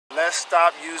Let's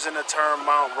stop using the term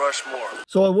Mount Rushmore.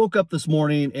 So I woke up this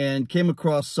morning and came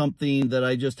across something that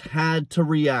I just had to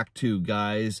react to,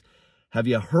 guys. Have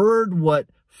you heard what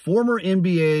former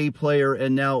NBA player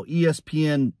and now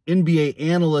ESPN NBA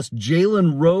analyst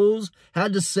Jalen Rose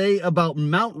had to say about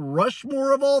Mount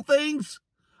Rushmore of all things?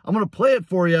 I'm going to play it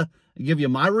for you and give you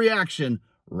my reaction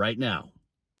right now.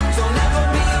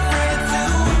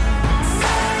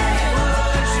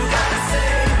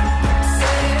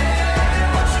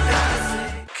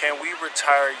 Can we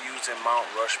retire using Mount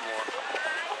Rushmore?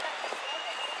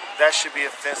 That should be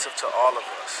offensive to all of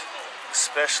us,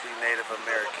 especially Native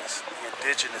Americans, the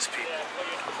indigenous people,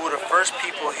 who were the first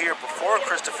people here before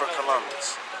Christopher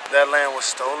Columbus. That land was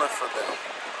stolen from them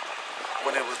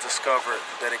when it was discovered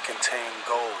that it contained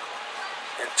gold.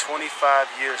 And 25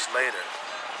 years later,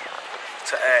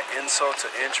 to add insult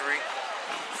to injury,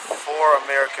 4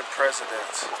 American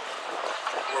presidents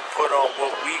were put on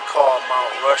what we call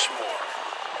Mount Rushmore,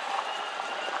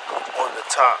 on the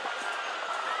top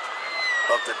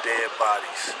of the dead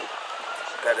bodies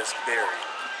that is buried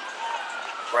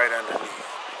right underneath.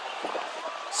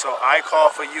 So I call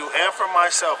for you and for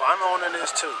myself, I'm owning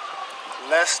this too.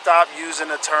 Let's stop using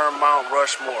the term Mount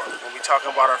Rushmore when we're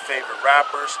talking about our favorite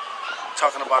rappers,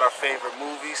 talking about our favorite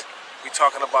movies, we're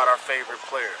talking about our favorite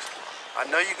players. I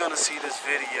know you're going to see this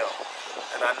video,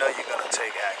 and I know you're going to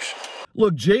take action.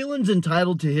 Look, Jalen's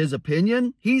entitled to his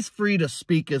opinion. He's free to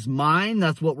speak his mind.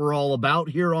 That's what we're all about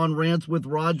here on Rants with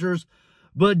Rogers.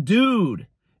 But dude,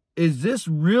 is this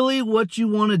really what you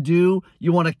want to do?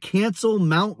 You want to cancel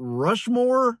Mount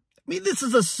Rushmore? I mean, this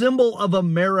is a symbol of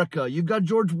America. You've got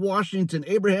George Washington,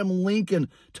 Abraham Lincoln,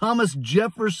 Thomas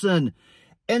Jefferson,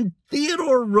 and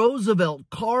Theodore Roosevelt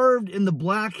carved in the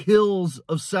Black Hills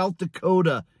of South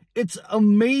Dakota. It's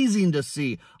amazing to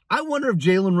see. I wonder if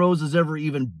Jalen Rose has ever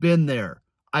even been there.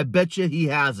 I bet you he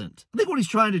hasn't. I think what he's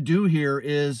trying to do here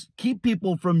is keep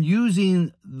people from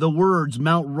using the words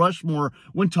Mount Rushmore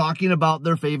when talking about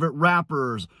their favorite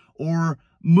rappers or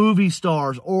movie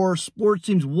stars or sports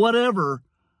teams, whatever,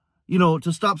 you know,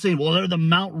 to stop saying, well, they're the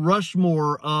Mount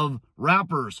Rushmore of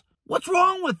rappers. What's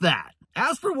wrong with that?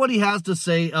 As for what he has to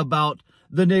say about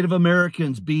the Native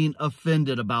Americans being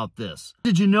offended about this.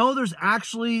 Did you know there's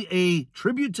actually a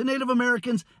tribute to Native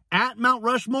Americans at Mount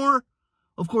Rushmore?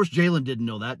 Of course, Jalen didn't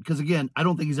know that because, again, I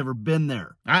don't think he's ever been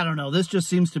there. I don't know. This just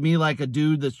seems to me like a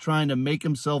dude that's trying to make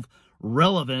himself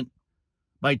relevant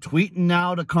by tweeting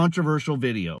out a controversial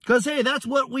video. Because, hey, that's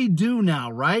what we do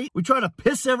now, right? We try to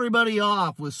piss everybody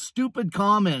off with stupid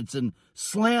comments and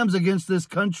slams against this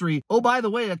country. Oh, by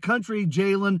the way, a country,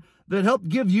 Jalen, that helped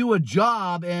give you a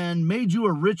job and made you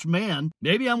a rich man.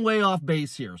 Maybe I'm way off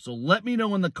base here, so let me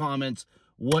know in the comments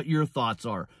what your thoughts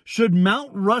are. Should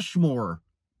Mount Rushmore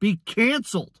be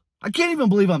canceled? I can't even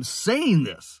believe I'm saying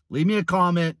this. Leave me a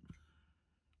comment.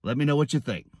 Let me know what you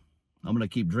think. I'm going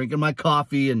to keep drinking my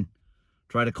coffee and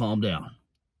try to calm down.